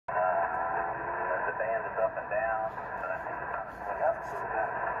band is up and down, but I think it's on its way up.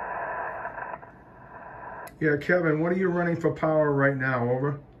 Yeah, Kevin, what are you running for power right now?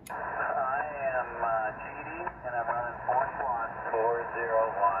 Over. I am cheating, and I'm running 40 watts, 40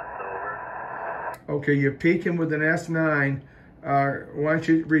 watts, over. Okay, you're peaking with an S9. Why don't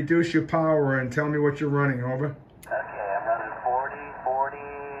you reduce your power and tell me what you're running? Over. Okay, I'm running 40, 40,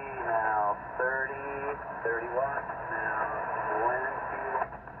 now 30, 30 watts, now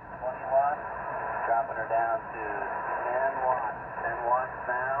 20 watts, dropping her down to 10 watts, 10 watts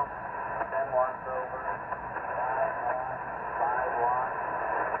now, 10 watts over, 5 watts,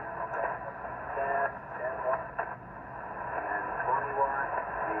 10 watts, and 20 watts,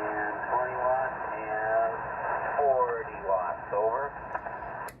 and 20 watts, and 40 watts, over.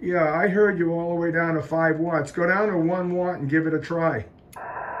 Yeah, I heard you all the way down to 5 watts. Go down to 1 watt and give it a try. Okay,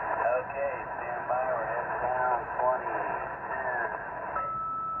 stand by, we're heading down,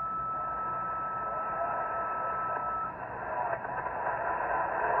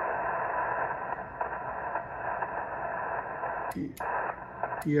 20,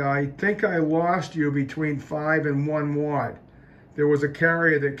 10. Yeah, I think I lost you between 5 and 1 watt. There was a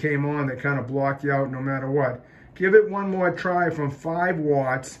carrier that came on that kind of blocked you out no matter what. Give it one more try from 5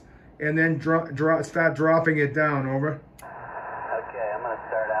 watts and then start dropping it down, over.